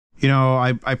You know,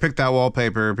 I picked that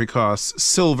wallpaper because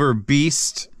Silver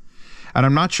Beast, and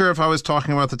I'm not sure if I was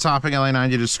talking about the topping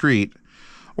LA90 Discrete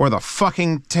or the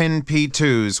fucking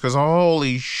 10P2s, because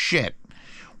holy shit,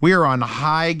 we are on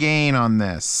high gain on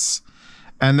this.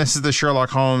 And this is the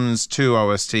Sherlock Holmes 2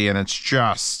 OST, and it's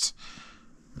just...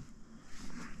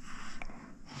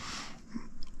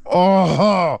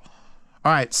 Oh!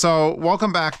 Alright, so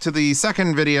welcome back to the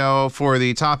second video for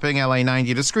the topping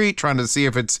LA90 Discrete, trying to see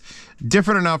if it's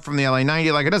different enough from the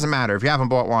LA90. Like, it doesn't matter. If you haven't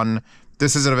bought one,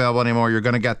 this isn't available anymore, you're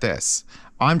going to get this.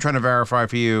 I'm trying to verify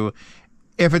for you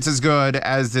if it's as good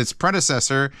as its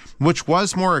predecessor, which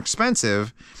was more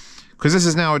expensive, because this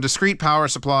is now a discrete power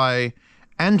supply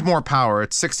and more power.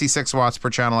 It's 66 watts per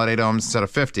channel at 8 ohms instead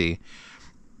of 50.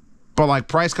 But like,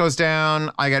 price goes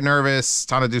down, I get nervous,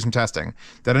 time to do some testing.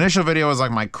 That initial video was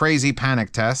like my crazy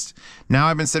panic test. Now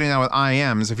I've been sitting down with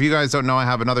IEMs. If you guys don't know, I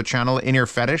have another channel, In Ear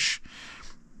Fetish,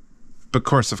 of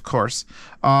course,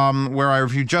 where I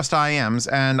review just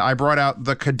IEMs, and I brought out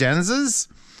the cadenzas.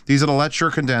 These are the Lecture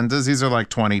cadenzas. These are like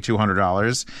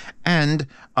 $2,200. And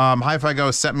Hi-Fi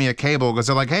Go sent me a cable because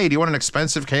they're like, hey, do you want an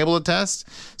expensive cable to test?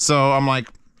 So I'm like,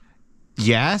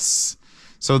 yes.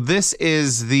 So this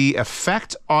is the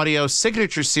Effect Audio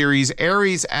Signature Series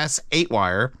Aries S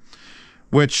 8-wire,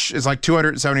 which is like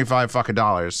 $275 fucking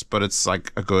dollars, but it's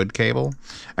like a good cable.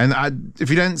 And if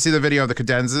you didn't see the video of the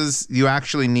cadenzas, you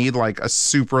actually need like a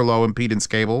super low impedance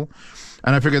cable.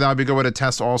 And I figured that would be a good way to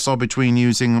test also between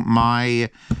using my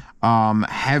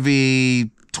heavy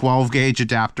 12 gauge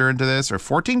adapter into this, or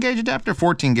 14 gauge adapter?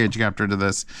 14 gauge adapter into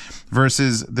this,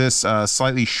 versus this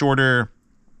slightly shorter,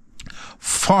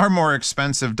 far more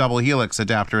expensive double helix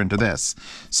adapter into this.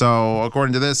 So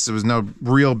according to this, there was no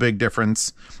real big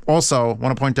difference. Also,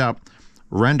 want to point out,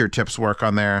 render tips work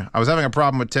on there. I was having a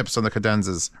problem with tips on the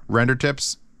cadenzas. Render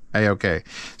tips, A-okay.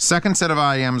 Second set of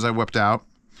IEMs I whipped out,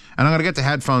 and I'm going to get to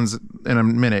headphones in a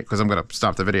minute because I'm going to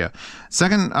stop the video.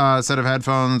 Second set of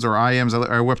headphones or IEMs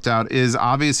I whipped out is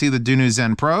obviously the Dunu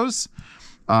Zen Pros.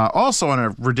 Also on a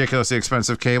ridiculously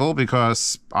expensive cable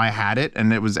because I had it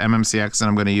and it was MMCX and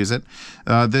I'm going to use it.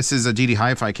 This is a DD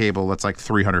Hi-Fi cable that's like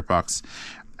 300 bucks.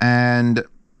 And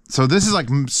so this is like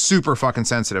super fucking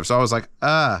sensitive. So I was like,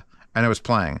 and it was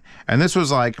playing. And this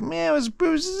was like, man, it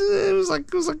was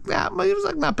like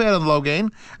not bad on low gain.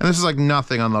 And this is like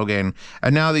nothing on low gain.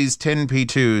 And now these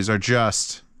 10P2s are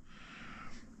just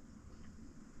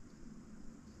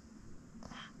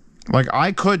like,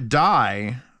 I could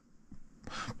die.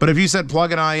 But if you said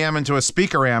plug an IEM into a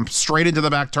speaker amp straight into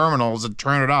the back terminals and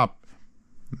turn it up,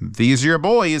 these are your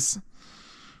boys.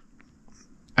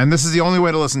 And this is the only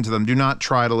way to listen to them. Do not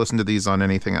try to listen to these on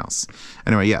anything else.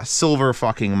 Anyway, yeah, silver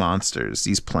fucking monsters.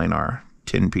 These planar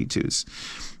 10P2s.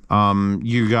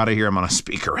 You gotta hear them on a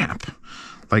speaker amp.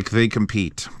 Like, they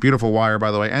compete. Beautiful wire,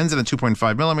 by the way. Ends in a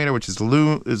 2.5 millimeter, which is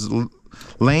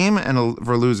lame and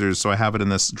for losers. So I have it in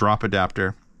this drop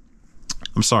adapter.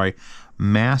 I'm sorry.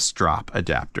 Mass Drop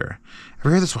adapter. Ever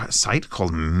heard of this site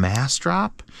called Mass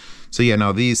Drop? So yeah,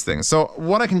 no, these things. So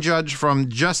what I can judge from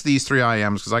just these three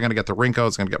IEMs, because I'm going to get the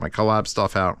Rincos, I'm going to get my collab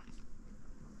stuff out.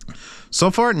 So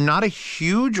far, not a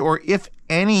huge or if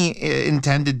any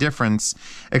intended difference,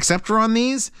 except for on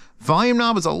these. Volume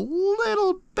knob is a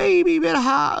little baby bit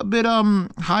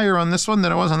higher on this one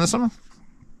than it was on this one,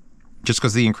 just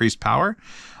because of the increased power.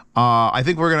 I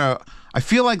think we're going to... I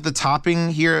feel like the topping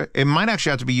here, it might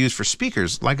actually have to be used for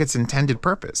speakers like its intended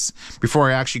purpose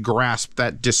before I actually grasp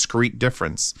that discrete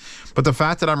difference. But the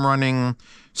fact that I'm running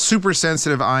super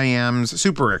sensitive IEMs,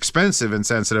 super expensive and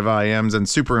sensitive IEMs, and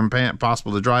super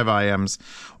impossible to drive IEMs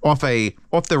off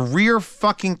the rear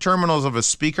fucking terminals of a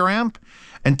speaker amp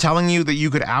and telling you that you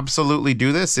could absolutely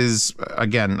do this is,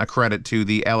 again, a credit to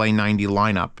the LA90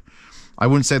 lineup. I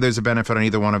wouldn't say there's a benefit on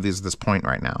either one of these at this point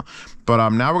right now. But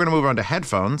now we're going to move on to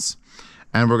headphones.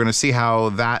 And we're going to see how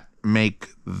that make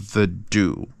the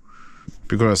do.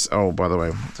 Because, oh, by the way,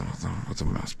 what's a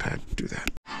mouse pad? Do that.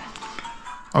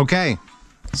 Okay.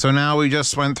 So now we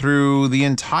just went through the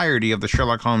entirety of the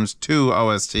Sherlock Holmes 2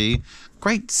 OST.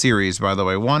 Great series, by the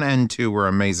way. 1 and 2 were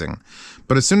amazing.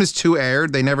 But as soon as 2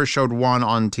 aired, they never showed 1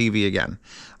 on TV again.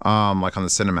 Like on the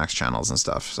Cinemax channels and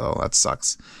stuff. So that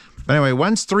sucks. But anyway,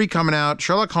 when's 3 coming out?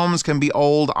 Sherlock Holmes can be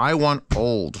old. I want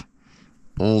old.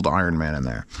 Old Iron Man in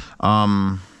there.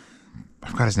 I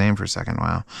forgot his name for a second.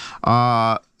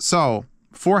 Wow. So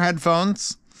 4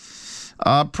 headphones.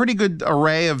 Pretty good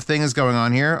array of things going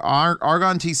on here.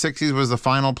 Argon T60s was the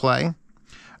final play.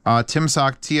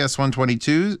 Timsock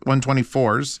TS122s,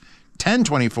 124s,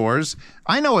 1024s.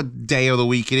 I know what day of the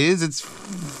week it is. It's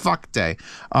fuck day.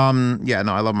 Yeah,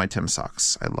 no, I love my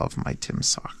Timsocks. I love my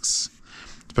Timsocks.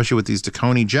 especially with these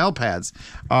Dakoni gel pads.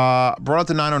 Brought out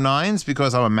the 909s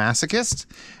because I'm a masochist,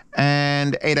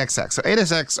 and 8XX. So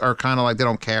 8XX are kind of like they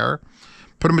don't care.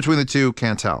 Put them between the two,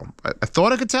 can't tell. I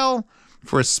thought I could tell.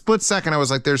 For a split second, I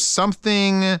was like, there's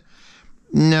something.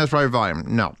 No, it's probably volume.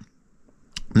 No.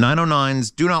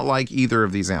 909s do not like either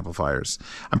of these amplifiers.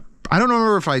 I don't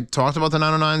remember if I talked about the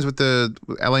 909s with the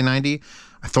LA90.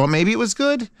 I thought maybe it was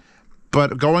good,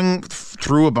 but going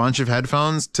through a bunch of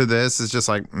headphones to this is just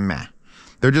like, meh.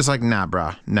 They're just like, nah,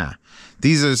 brah, nah.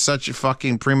 These are such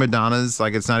fucking prima donnas,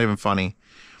 like it's not even funny.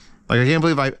 Like, I can't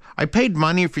believe I paid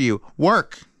money for you.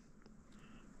 Work.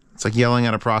 It's like yelling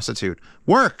at a prostitute.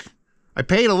 Work. I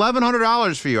paid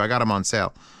 $1,100 for you. I got them on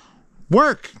sale.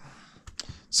 Work.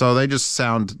 So they just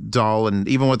sound dull, and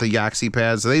even with the Yaxi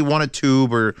pads, they want a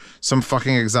tube or some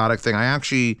fucking exotic thing. I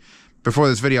actually, before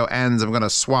this video ends, I'm going to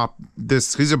swap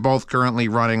this. These are both currently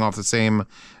running off the same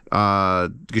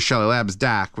Geshelli Labs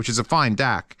DAC, which is a fine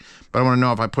DAC, but I want to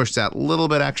know if I push that little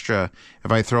bit extra,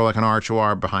 if I throw like an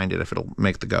R2R behind it, if it'll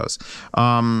make the goes.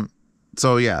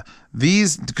 So yeah,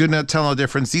 these could not tell no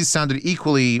difference. These sounded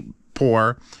equally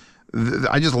poor.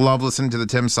 I just love listening to the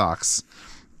Tim Socks,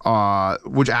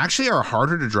 which actually are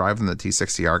harder to drive than the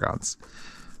T60 Argons.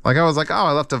 Like, I was like, oh,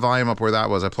 I left the volume up where that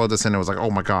was. I plugged this in and it was like, oh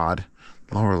my God,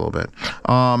 lower a little bit.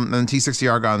 And T60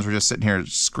 Argons were just sitting here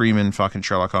screaming fucking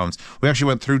Sherlock Holmes. We actually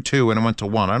went through 2 and it went to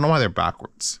 1. I don't know why they're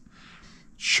backwards.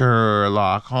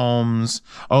 Sherlock Holmes.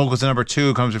 Oh, because the number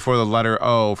 2 comes before the letter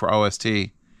O for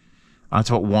OST.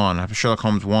 That's what 1. I have Sherlock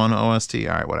Holmes 1 OST.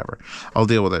 All right, whatever. I'll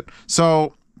deal with it.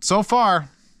 So far,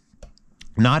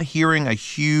 not hearing a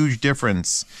huge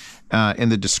difference in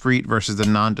the discrete versus the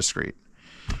non-discrete.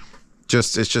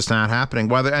 It's just not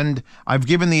happening. And I've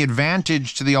given the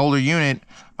advantage to the older unit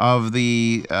of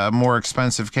the more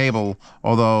expensive cable,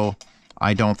 although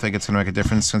I don't think it's going to make a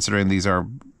difference considering these are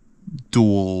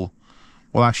dual.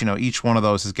 Well, actually, no, each one of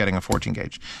those is getting a 14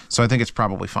 gauge. So I think it's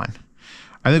probably fine.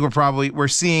 I think we're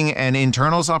seeing an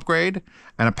internals upgrade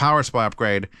and a power supply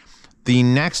upgrade. The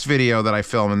next video that I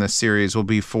film in this series will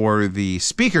be for the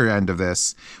speaker end of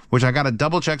this, which I got to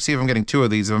double check, see if I'm getting 2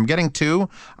 of these. If I'm getting 2,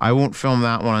 I won't film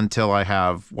that one until I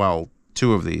have, well,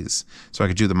 2 of these, so I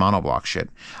could do the monoblock shit.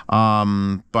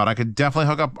 But I could definitely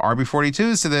hook up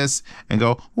RB42s to this and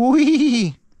go,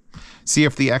 wee! See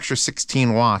if the extra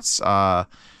 16 watts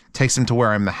takes them to where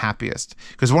I'm the happiest.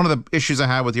 Because one of the issues I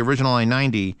had with the original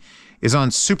i90 is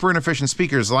on super inefficient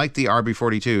speakers like the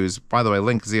RB42s. By the way,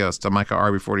 link Zeos to Mica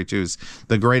RB42s,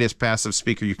 the greatest passive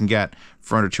speaker you can get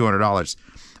for under $200.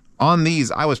 On these,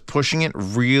 I was pushing it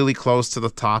really close to the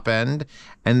top end,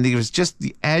 and there was just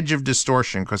the edge of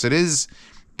distortion, because it is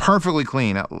perfectly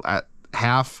clean at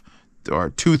half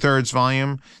or 2/3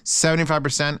 volume,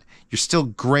 75%, you're still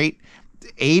great.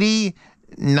 80,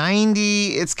 90,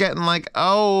 it's getting like,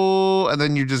 oh, and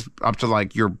then you're just up to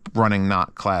like, you're running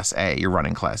not class A, you're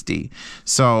running class D.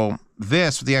 So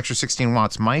this, with the extra 16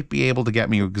 watts, might be able to get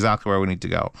me exactly where we need to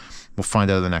go. We'll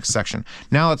find out in the next section.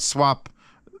 Now let's swap,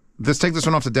 let's take this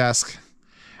one off the desk,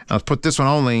 and let's put this one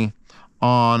only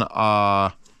on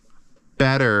a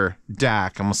better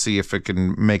DAC, and we'll see if it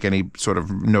can make any sort of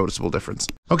noticeable difference.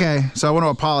 Okay, so I want to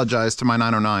apologize to my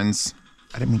 909s.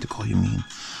 I didn't mean to call you mean.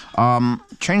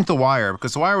 Changed the wire,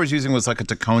 because the wire I was using was like a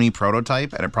Dakoni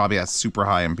prototype, and it probably has super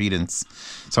high impedance.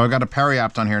 So I've got a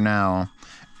Periapt on here now,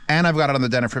 and I've got it on the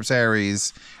Denafrips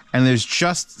Aries, and there's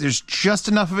just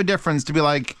enough of a difference to be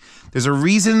like, there's a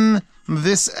reason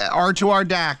this R2R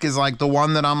DAC is like the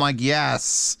one that I'm like,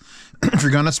 yes, if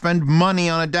you're gonna spend money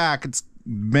on a DAC,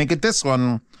 make it this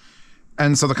one.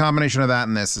 And so the combination of that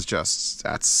and this is just,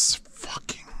 that's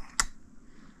fucking.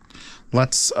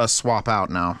 Let's swap out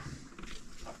now.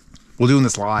 We're doing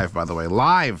this live, by the way.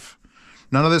 Live!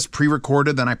 None of this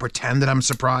pre-recorded, then I pretend that I'm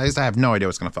surprised. I have no idea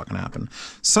what's going to fucking happen.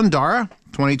 Sundara,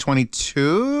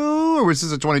 2022? Or was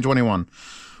this a 2021?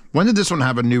 When did this one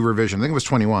have a new revision? I think it was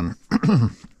 21.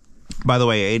 By the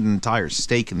way, I ate an entire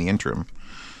steak in the interim.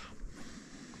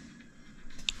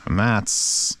 And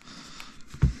that's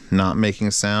not making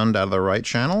sound out of the right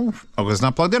channel. Oh, it's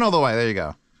not plugged in all the way. There you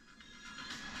go.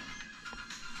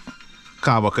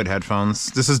 God, what good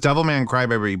headphones. This is Devilman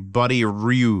Crybaby, Buddy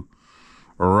Ryu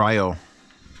Ryo.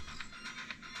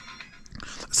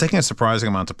 It's taking a surprising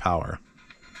amount of power.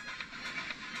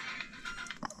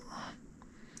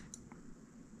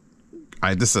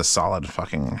 This is a solid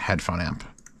fucking headphone amp.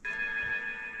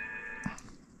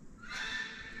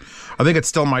 I think it's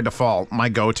still my default, my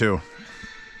go-to.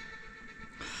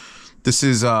 This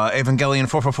is Evangelion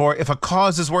 444. If a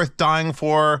cause is worth dying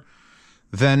for,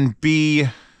 then be...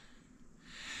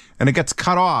 And it gets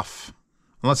cut off,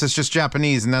 unless it's just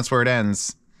Japanese, and that's where it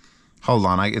ends. Hold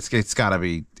on, it's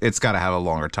gotta have a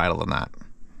longer title than that.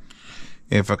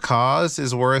 If a cause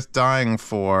is worth dying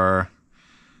for,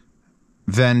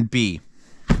 then B.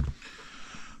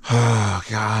 Oh,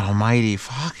 God almighty.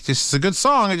 Fuck. It's a good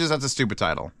song. It just has a stupid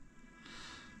title.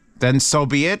 Then so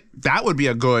be it. That would be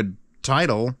a good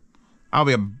title. That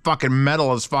would be a fucking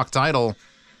metal as fuck title.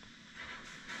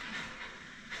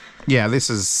 Yeah, this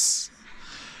is...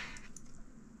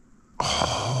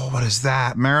 Oh, what is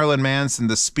that? Marilyn Manson,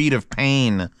 The Speed of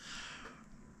Pain.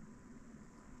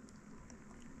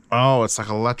 Oh, it's like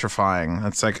electrifying.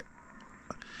 It's like...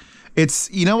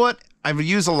 It's... You know what? I've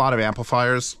used a lot of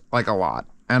amplifiers. Like a lot.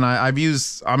 And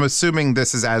I'm assuming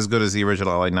this is as good as the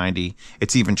original LA90.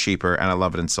 It's even cheaper, and I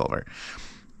love it in silver.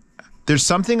 There's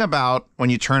something about when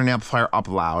you turn an amplifier up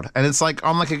loud, and it's like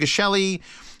on like a Geshelli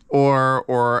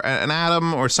or an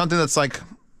Atom or something that's like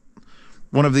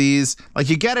one of these. Like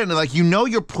you get it, and like you know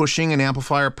you're pushing an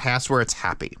amplifier past where it's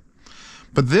happy.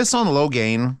 But this on low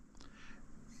gain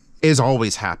is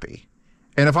always happy.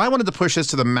 And if I wanted to push this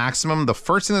to the maximum, the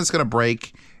first thing that's going to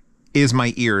break is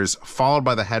my ears, followed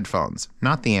by the headphones,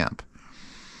 not the amp.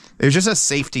 It's just a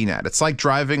safety net. It's like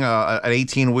driving an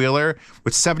 18-wheeler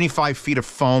with 75 feet of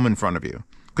foam in front of you.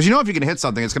 Because you know if you can hit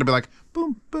something, it's going to be like,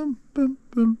 boom, boom, boom,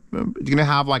 boom, boom. You're going to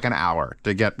have like an hour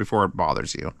to get before it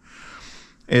bothers you.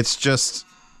 It's just,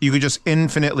 you could just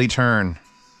infinitely turn.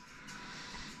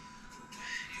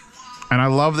 And I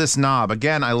love this knob.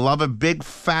 Again, I love a big,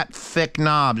 fat, thick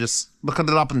knob. Just looking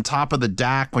it up on top of the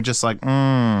DAC, we're just like,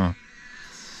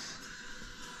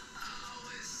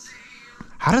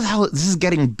 This is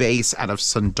getting bass out of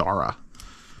Sundara.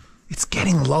 It's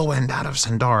getting low end out of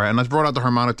Sundara. And I brought out the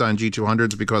Harmonic Dyne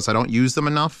G200s because I don't use them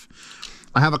enough.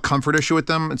 I have a comfort issue with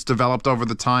them. It's developed over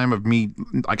the time of me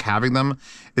like having them.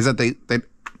 Is that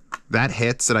that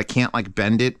hits that I can't like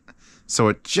bend it. So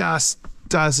it just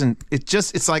doesn't,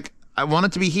 it's like, I want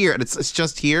it to be here and it's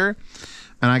just here.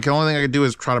 And the only thing I could do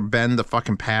is try to bend the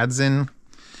fucking pads in.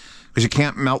 Because you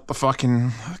can't melt the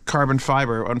fucking carbon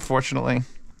fiber, unfortunately.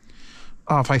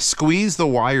 Oh, if I squeeze the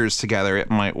wires together, it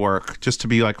might work, just to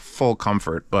be like full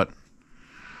comfort. But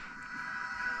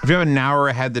if you have a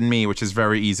narrower head than me, which is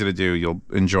very easy to do, you'll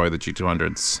enjoy the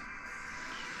G200s.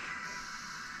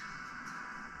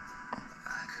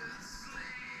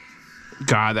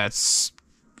 God, that's...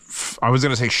 I was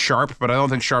going to say sharp, but I don't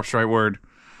think sharp's the right word.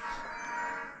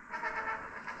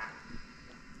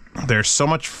 There's so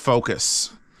much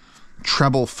focus.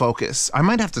 Treble focus. I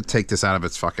might have to take this out of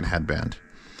its fucking headband.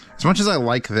 As much as I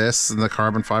like this and the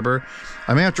carbon fiber,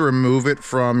 I may have to remove it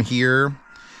from here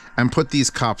and put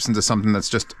these cups into something that's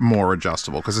just more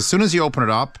adjustable. Because as soon as you open it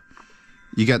up,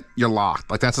 you're locked.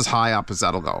 Like that's as high up as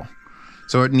that'll go.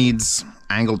 So it needs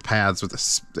angled pads with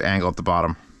this angle at the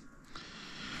bottom.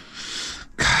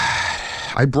 God,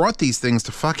 I brought these things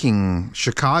to fucking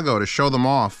Chicago to show them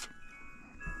off.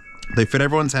 They fit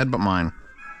everyone's head but mine.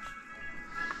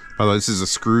 By the way, this is a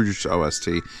Scrooge OST.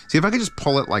 See if I could just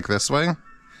pull it like this way.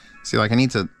 See, like I need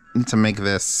to make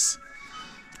this,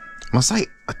 unless I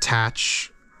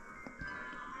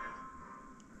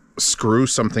screw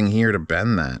something here to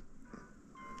bend that,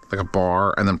 like a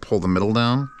bar, and then pull the middle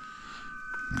down,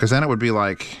 because then it would be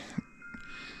like,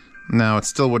 no, it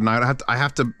still wouldn't. I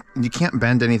have to. You can't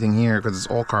bend anything here because it's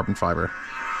all carbon fiber.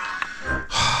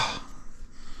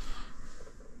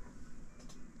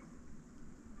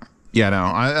 Yeah, no,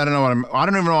 I don't know I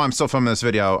don't even know why I'm still filming this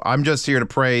video. I'm just here to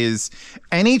praise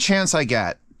any chance I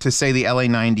get to say the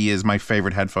LA90 is my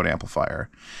favorite headphone amplifier.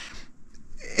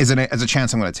 Is a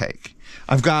chance I'm going to take.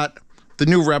 I've got the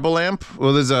new Rebel amp.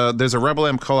 Well, there's a Rebel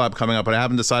amp collab coming up, but I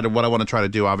haven't decided what I want to try to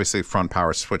do. Obviously, front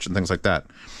power switch and things like that.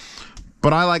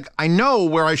 But I know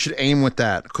where I should aim with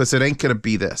that because it ain't going to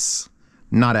be this.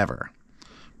 Not ever.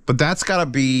 But that's got to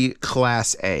be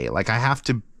class A. Like I have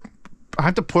to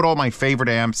put all my favorite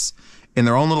amps in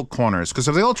their own little corners, because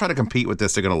if they all try to compete with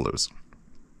this, they're going to lose.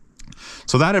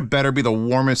 So that had better be the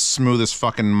warmest, smoothest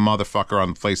fucking motherfucker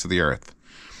on the face of the earth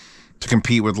to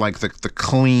compete with like the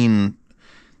clean,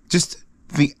 just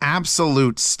the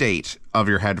absolute state of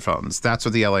your headphones. That's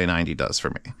what the LA90 does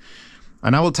for me.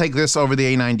 And I will take this over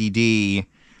the A90D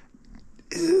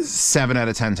 7 out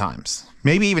of 10 times.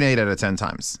 Maybe even 8 out of 10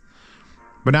 times.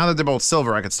 But now that they're both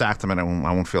silver, I could stack them and I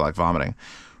won't feel like vomiting.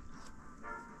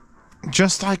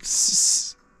 Just like,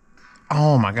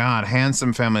 oh my God,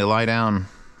 handsome family, lie down.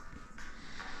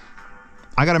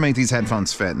 I gotta make these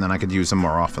headphones fit and then I could use them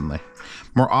more oftenly.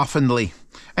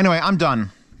 Anyway, I'm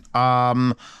done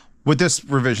with this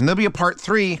revision. There'll be a part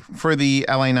 3 for the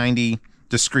LA90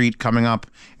 Discrete coming up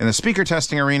in the speaker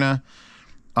testing arena.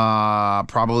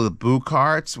 Probably the boo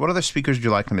carts. What other speakers would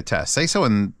you like me to test? Say so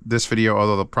in this video,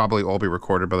 although they'll probably all be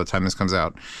recorded by the time this comes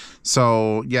out.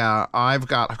 So yeah, I've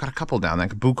got a couple down there.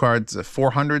 Boo cards,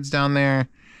 400s down there.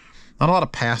 Not a lot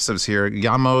of passives here.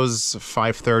 Yamos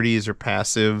 530s are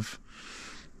passive.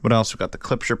 What else? We've got the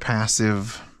Clips are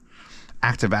passive.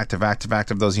 Active.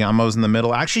 Those Yamos in the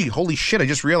middle. Actually, holy shit, I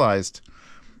just realized.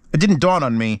 It didn't dawn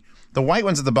on me. The white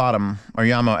ones at the bottom are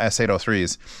Yamo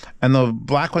S803s. And the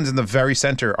black ones in the very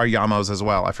center are Yamos as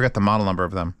well. I forget the model number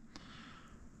of them.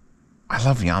 I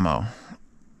love Yamo.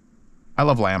 I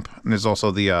love Lamp. And there's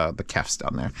also the Kefs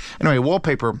down there. Anyway,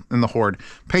 wallpaper in the Horde.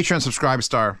 Patreon, subscribe,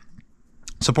 star.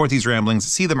 Support these ramblings.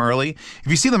 See them early.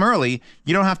 If you see them early,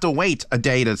 you don't have to wait a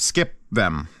day to skip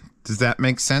them. Does that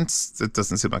make sense? It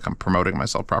doesn't seem like I'm promoting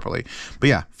myself properly. But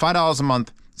yeah, $5 a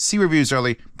month. See reviews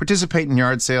early, participate in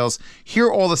yard sales,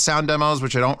 hear all the sound demos,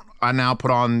 which I now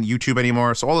put on YouTube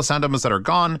anymore. So all the sound demos that are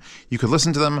gone, you could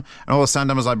listen to them. And all the sound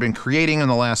demos I've been creating in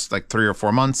the last like 3 or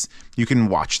 4 months, you can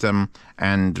watch them.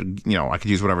 And, you know, I could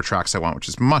use whatever tracks I want, which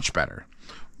is much better.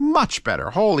 Much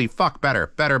better. Holy fuck,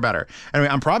 better. Anyway,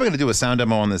 I'm probably going to do a sound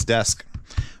demo on this desk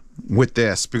with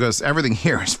this because everything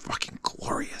here is fucking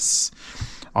glorious.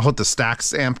 I'll hook the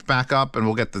Stacks amp back up and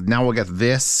we'll get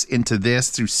this into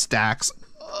this through Stacks.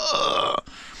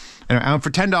 And for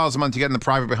 $10 a month, you get in the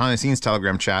private behind-the-scenes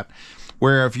Telegram chat,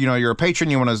 where if you're a patron,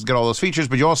 you want to get all those features,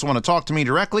 but you also want to talk to me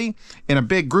directly in a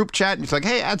big group chat. And it's like,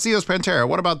 hey, add Zeospantera.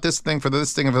 What about this thing for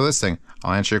this thing and for this thing?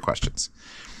 I'll answer your questions.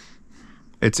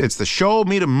 It's the show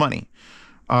me the money,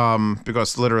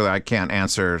 because literally I can't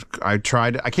answer. I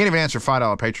can't even answer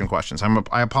 $5 patron questions.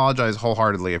 I apologize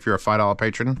wholeheartedly if you're a $5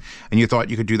 patron and you thought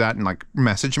you could do that and like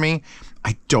message me.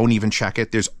 I don't even check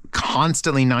it. There's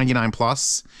constantly 99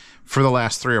 plus for the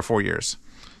last 3 or 4 years.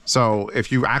 So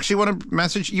if you actually want to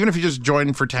message, even if you just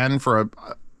join for 10 for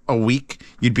a week,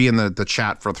 you'd be in the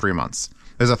chat for 3 months.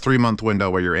 There's a 3-month window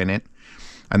where you're in it,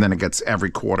 and then it gets every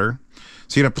quarter.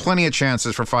 So you'd have plenty of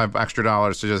chances for $5 extra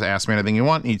to just ask me anything you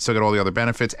want. And you'd still get all the other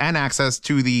benefits and access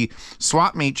to the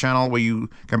Swap Meet channel where you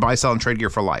can buy, sell, and trade gear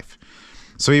for life.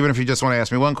 So even if you just want to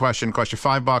ask me one question, cost you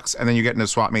 $5, and then you get into the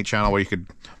Swap Meet channel where you could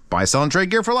buy, sell, and trade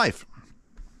gear for life.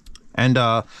 And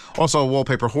also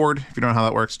Wallpaper Horde. If you don't know how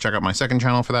that works, check out my second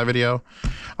channel for that video.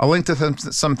 I'll link to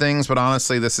some things, but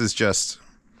honestly, this is just...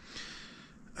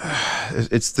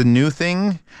 it's the new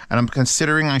thing, and I'm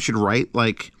considering I should write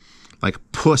like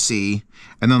pussy,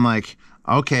 and then like,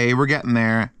 okay, we're getting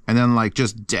there, and then like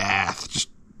just death, just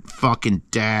fucking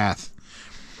death.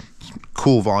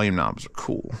 Cool volume knobs are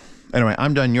cool. Anyway,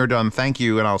 I'm done, you're done, thank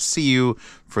you, and I'll see you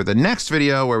for the next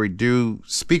video where we do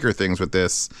speaker things with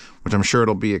this, which I'm sure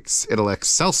it'll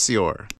Excelsior.